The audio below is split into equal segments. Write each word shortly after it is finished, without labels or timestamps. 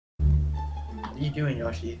are you doing,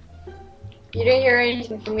 Yoshi? You didn't hear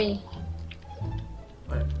anything from me.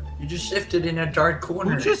 What? You just shifted in a dark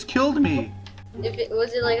corner. Who just killed me?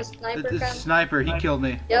 Was it like a sniper The kind? sniper, he killed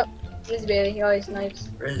me. Yep. This Bailey, he always snipes.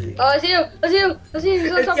 Where is he? Oh, it's you! It's you! It's you!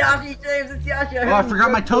 He's on It's top. Yoshi, James, it's Yoshi. Oh, I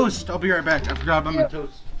forgot my toast. I'll be right back. I forgot about my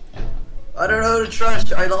toast. I don't know who to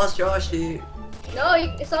trust. I lost Yoshi. No,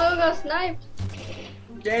 it's all got sniped.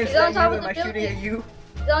 James, He's on is that top you? of Am I the shooting at building. you?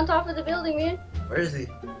 He's on top of the building, man. Where is he?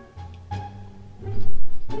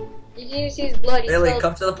 You can see his blood. He's Bailey, still...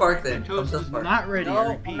 come to the park then. My Come toast to the is park. not ready. I No,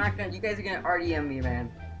 repeat. I'm not gonna. You guys are gonna RDM me,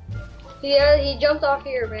 man. He jumped off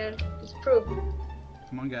here, man. It's proof.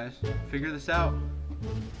 Come on, guys. Figure this out.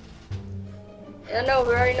 I know, we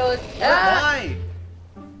already know it. Ah! Why?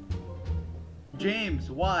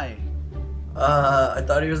 James, why? I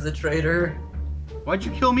thought he was the traitor. Why'd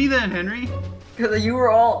you kill me then, Henry? Because you were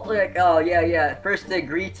all like, oh yeah, first to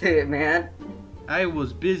agree to it, man. I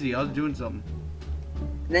was busy. I was doing something.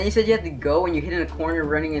 And then you said you had to go and you hit in a corner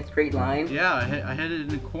running in a straight line. Yeah, I headed in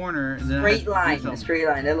the corner and then Straight I had to do line, a something. straight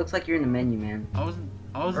line. That looks like you're in the menu, man. I was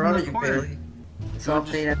Where in are the you, corner. Bailey? So I'll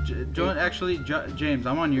say that. Don't actually, James.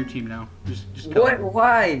 I'm on your team now. Just kill What? him.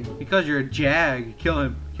 Why? Because you're a jag. Kill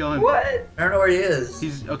him. Kill him. What? I don't know where he is.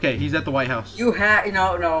 He's okay. He's at the White House. You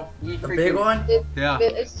no. You the freaking big one? Yeah.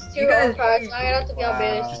 It's too You guys- hard, so I'm gonna have to be on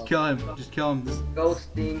Bailey's. Just kill him. Just kill him.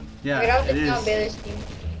 ghosting. I'm Yeah, gonna have to it be on is. Bailey's team.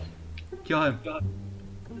 Kill him.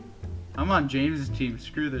 I'm on James's team.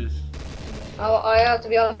 Screw this. I have to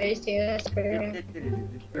be on Bailey's team. That's crazy.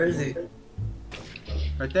 Where is he?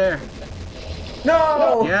 Right there.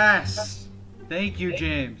 No. Yes. Thank you,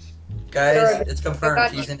 James. Guys, it's I confirmed.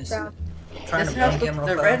 got He's you. innocent. Trying This to house bang him looks,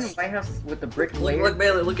 real the red and fast. white house with the brick Look, layer. look,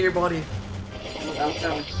 Bailey, look at your body. I'm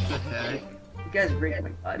telling you, What the heck? you guys break my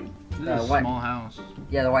body. This is a White- small house.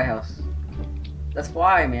 Yeah, the White House. That's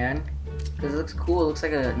why, man. Because it looks cool. It looks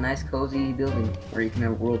like a nice, cozy building where you can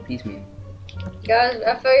have a world peace meeting. Guys,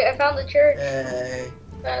 I found the church. Hey.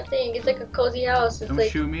 That thing. It's like a cozy house. It's Don't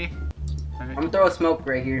like shoot me. I'm Alright. gonna throw a smoke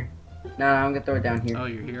right here. No, I'm gonna throw it down here. Oh,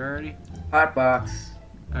 you're here already? Hot box.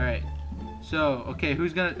 Alright. So, okay,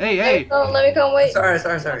 who's gonna... Hey! Let me come. Wait. Sorry.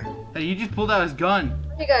 Hey, you just pulled out his gun.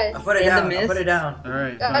 Where are you guys? I put it In the down. I mist? put it down.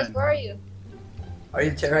 Alright, Guys, fine. where are you? Are you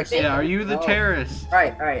the terrorist? Yeah, are you the No. terrorist?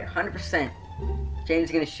 Alright, 100%. James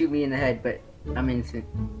is gonna shoot me in the head, but I'm innocent.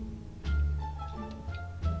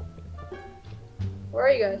 Where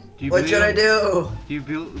are you guys? Do you What believe should I him? do? Do you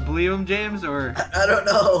believe him, James, or... I don't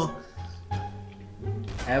know.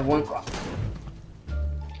 I have one. What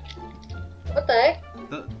the heck?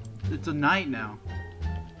 It's a night now.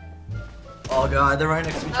 Oh god, they're right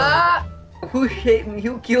next to each other. Ah! Who hit me?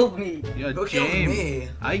 Who killed me? Yeah, Who killed James. me?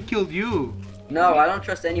 I killed you. No, I don't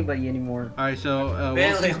trust anybody anymore. Alright, so, world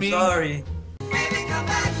Bailey, peace I'm meeting? sorry.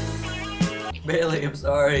 Bailey, I'm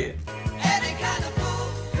sorry.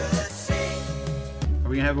 Are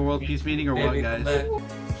we gonna have a world peace meeting or what, Baby, come guys? back.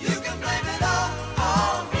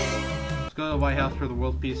 Let's go to the White House for the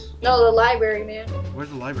world peace. No, the library, man. Where's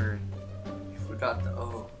the library? You forgot the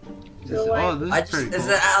O. Oh, this is pretty Is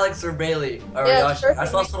cool. it Alex or Bailey? Or Yeah, Yoshi? I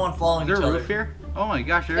saw perfect. someone following Is each there a other. roof here? Oh my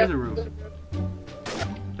gosh, there is a roof.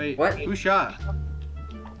 Wait, What? who shot?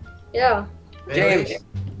 Yeah. Bailey. James.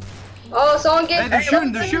 Oh, someone get. Hey, they're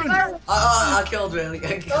shooting, they're shooting. I killed Bailey.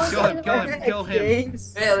 I killed Kill him, kill him, kill him.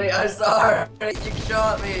 James. Bailey, I'm sorry. You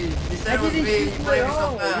shot me. You said it was me. You played me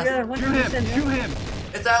so fast. Yeah, Shoot him, shoot him.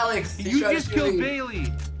 It's Alex. He You tried to just shoot killed me. Bailey.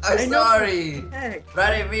 I'm I know. sorry. Heck.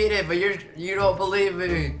 But I didn't mean it. But you don't believe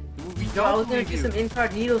me. We No, I was don't gonna believe do you. some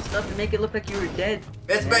incognito stuff to make it look like you were dead.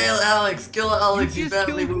 It's Yeah. Bailey, Alex. Kill You Alex. just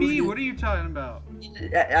badly killed me. wounded. What are you talking about?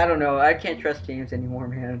 I don't know. I can't trust James anymore,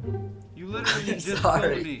 man. You literally I'm just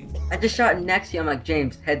sorry. killed me. I just shot next to you. I'm like,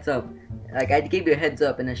 James, heads up. Like, I gave you a heads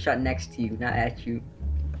up and then shot next to you, not at you.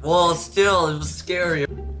 Well, still, it was scary.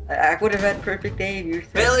 I would have had perfect aim. You're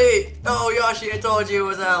Bailey! Oh, Yoshi, I told you it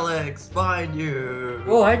was Alex. Behind you.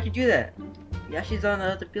 Whoa, how'd you do that? Yeah, she's on the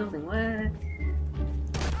other building. What?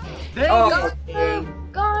 Dang Oh, it. Got dang. him!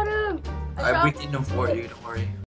 Got him! I weakened him for you, don't worry.